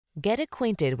Get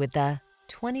acquainted with the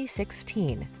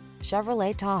 2016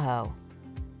 Chevrolet Tahoe.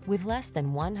 With less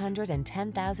than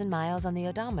 110,000 miles on the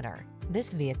odometer,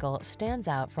 this vehicle stands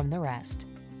out from the rest.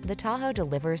 The Tahoe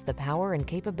delivers the power and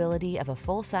capability of a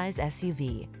full-size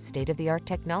SUV, state-of-the-art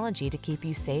technology to keep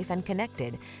you safe and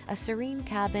connected, a serene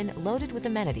cabin loaded with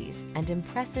amenities, and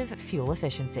impressive fuel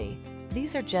efficiency.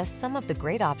 These are just some of the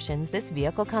great options this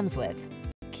vehicle comes with: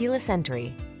 keyless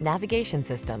entry, navigation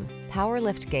system, power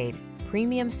liftgate,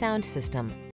 premium sound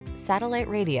system, satellite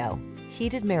radio,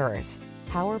 heated mirrors,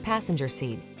 power passenger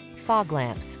seat, fog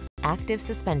lamps, active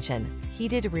suspension,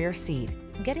 heated rear seat.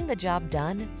 Getting the job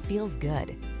done feels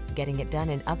good. Getting it done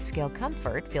in upscale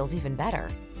comfort feels even better.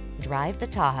 Drive the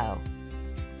Tahoe.